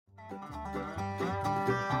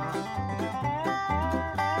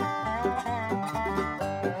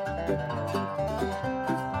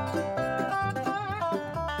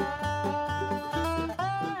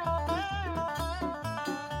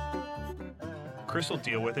Crystal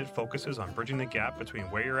Deal With It focuses on bridging the gap between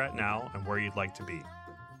where you're at now and where you'd like to be.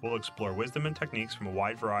 We'll explore wisdom and techniques from a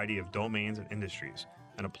wide variety of domains and industries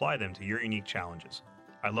and apply them to your unique challenges.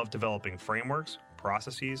 I love developing frameworks,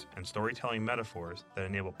 processes, and storytelling metaphors that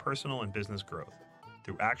enable personal and business growth.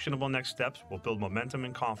 Through actionable next steps, we'll build momentum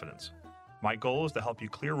and confidence. My goal is to help you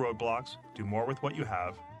clear roadblocks, do more with what you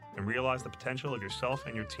have, and realize the potential of yourself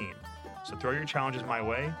and your team. So throw your challenges my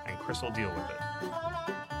way, and Chris will deal with it.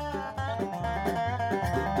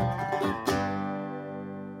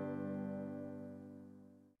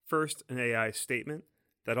 First, an AI statement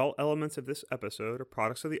that all elements of this episode are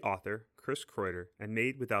products of the author, Chris Kreuter, and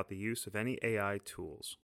made without the use of any AI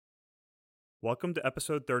tools. Welcome to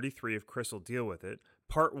episode 33 of Chris will deal with it,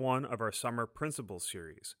 part 1 of our summer principles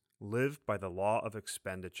series, Live by the Law of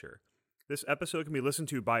Expenditure. This episode can be listened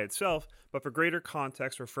to by itself, but for greater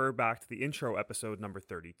context, refer back to the intro episode number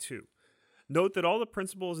 32. Note that all the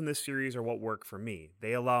principles in this series are what work for me.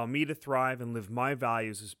 They allow me to thrive and live my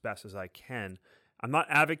values as best as I can. I'm not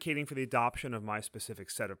advocating for the adoption of my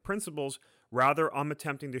specific set of principles. Rather, I'm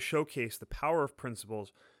attempting to showcase the power of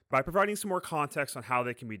principles by providing some more context on how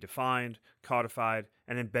they can be defined, codified,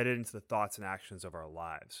 and embedded into the thoughts and actions of our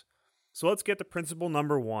lives. So let's get to principle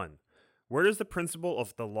number 1. Where does the principle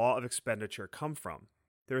of the law of expenditure come from?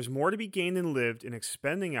 There is more to be gained and lived in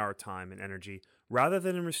expending our time and energy rather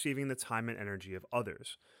than in receiving the time and energy of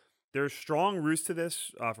others. There are strong roots to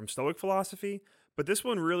this from Stoic philosophy, but this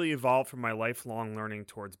one really evolved from my lifelong learning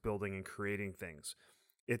towards building and creating things.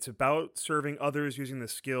 It's about serving others using the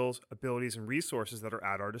skills, abilities, and resources that are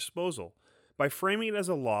at our disposal. By framing it as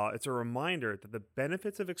a law, it's a reminder that the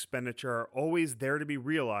benefits of expenditure are always there to be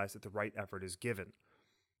realized if the right effort is given.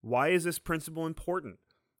 Why is this principle important?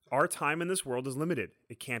 Our time in this world is limited.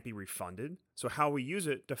 It can't be refunded, so how we use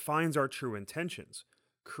it defines our true intentions.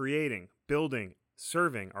 Creating, building,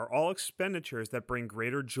 serving are all expenditures that bring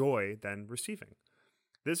greater joy than receiving.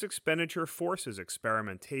 This expenditure forces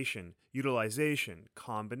experimentation, utilization,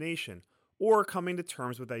 combination, or coming to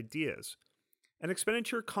terms with ideas. An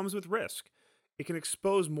expenditure comes with risk. It can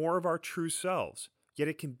expose more of our true selves, yet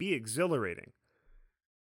it can be exhilarating.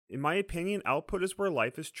 In my opinion, output is where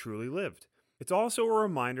life is truly lived. It's also a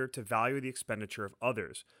reminder to value the expenditure of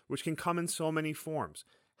others, which can come in so many forms.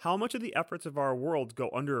 How much of the efforts of our world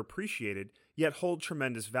go underappreciated, yet hold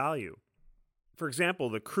tremendous value? For example,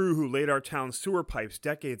 the crew who laid our town's sewer pipes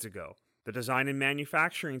decades ago, the design and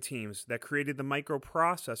manufacturing teams that created the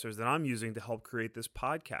microprocessors that I'm using to help create this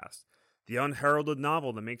podcast, the unheralded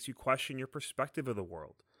novel that makes you question your perspective of the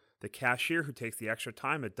world, the cashier who takes the extra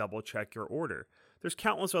time to double-check your order. There's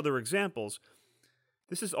countless other examples.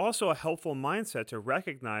 This is also a helpful mindset to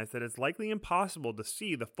recognize that it's likely impossible to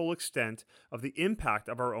see the full extent of the impact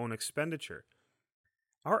of our own expenditure.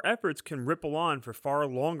 Our efforts can ripple on for far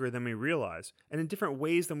longer than we realize, and in different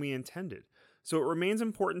ways than we intended. So it remains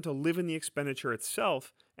important to live in the expenditure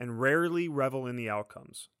itself and rarely revel in the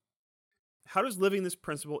outcomes. How does living this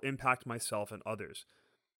principle impact myself and others?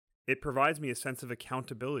 It provides me a sense of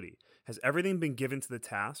accountability. Has everything been given to the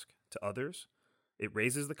task, to others? It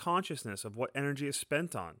raises the consciousness of what energy is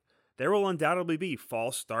spent on. There will undoubtedly be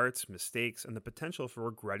false starts, mistakes, and the potential for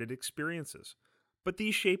regretted experiences. But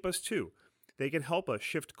these shape us too. They can help us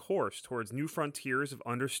shift course towards new frontiers of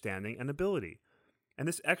understanding and ability. And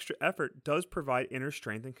this extra effort does provide inner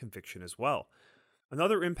strength and conviction as well.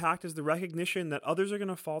 Another impact is the recognition that others are going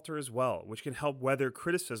to falter as well, which can help weather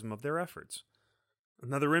criticism of their efforts.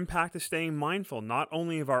 Another impact is staying mindful not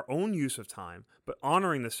only of our own use of time, but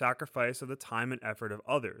honoring the sacrifice of the time and effort of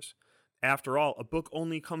others. After all, a book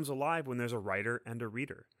only comes alive when there's a writer and a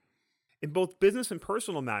reader. In both business and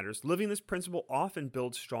personal matters, living this principle often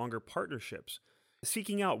builds stronger partnerships.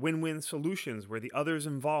 Seeking out win-win solutions where the others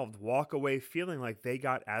involved walk away feeling like they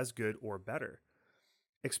got as good or better.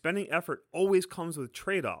 Expending effort always comes with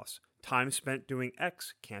trade-offs. Time spent doing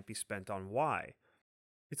X can't be spent on Y.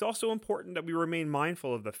 It's also important that we remain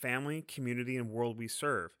mindful of the family, community, and world we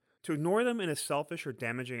serve. To ignore them in a selfish or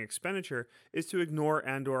damaging expenditure is to ignore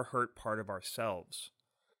and/or hurt part of ourselves.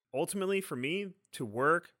 Ultimately, for me, to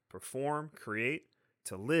work, perform, create,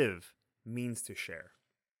 to live means to share.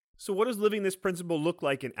 So what does living this principle look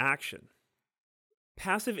like in action?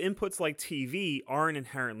 Passive inputs like TV aren't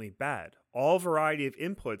inherently bad. All variety of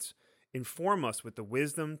inputs inform us with the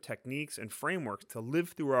wisdom, techniques, and frameworks to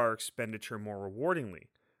live through our expenditure more rewardingly.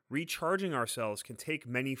 Recharging ourselves can take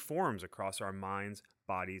many forms across our minds,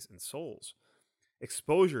 bodies, and souls.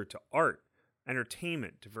 Exposure to art,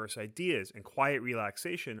 entertainment, diverse ideas, and quiet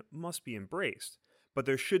relaxation must be embraced, but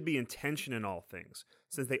there should be intention in all things,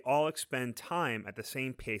 since they all expend time at the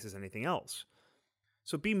same pace as anything else.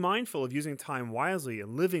 So be mindful of using time wisely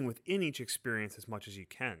and living within each experience as much as you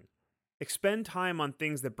can. Expend time on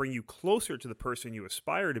things that bring you closer to the person you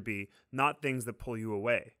aspire to be, not things that pull you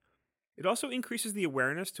away. It also increases the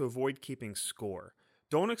awareness to avoid keeping score.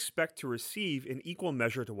 Don't expect to receive in equal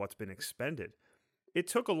measure to what's been expended. It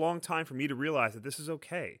took a long time for me to realize that this is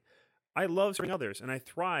okay. I love serving others, and I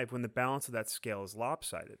thrive when the balance of that scale is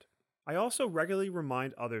lopsided. I also regularly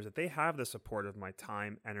remind others that they have the support of my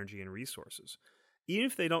time, energy, and resources. Even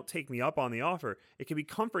if they don't take me up on the offer, it can be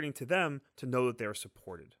comforting to them to know that they are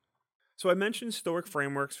supported. So I mentioned Stoic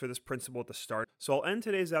frameworks for this principle at the start, so I'll end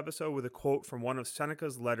today's episode with a quote from one of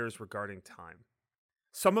Seneca's letters regarding time.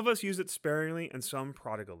 Some of us use it sparingly and some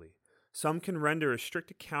prodigally. Some can render a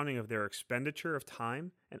strict accounting of their expenditure of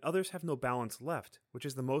time, and others have no balance left, which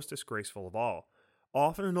is the most disgraceful of all.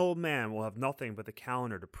 Often an old man will have nothing but the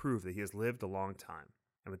calendar to prove that he has lived a long time.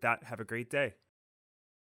 And with that, have a great day.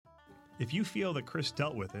 If you feel that Chris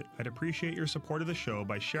dealt with it, I'd appreciate your support of the show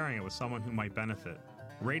by sharing it with someone who might benefit.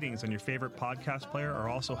 Ratings on your favorite podcast player are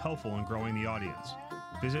also helpful in growing the audience.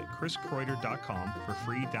 Visit chriskreuter.com for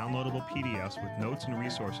free downloadable PDFs with notes and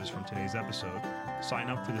resources from today's episode,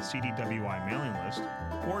 sign up for the CDWI mailing list,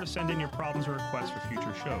 or to send in your problems or requests for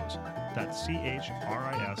future shows. That's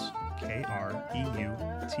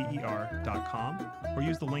CHRISKREUTER.com, or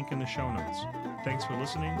use the link in the show notes. Thanks for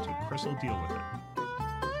listening to Chris will deal with it.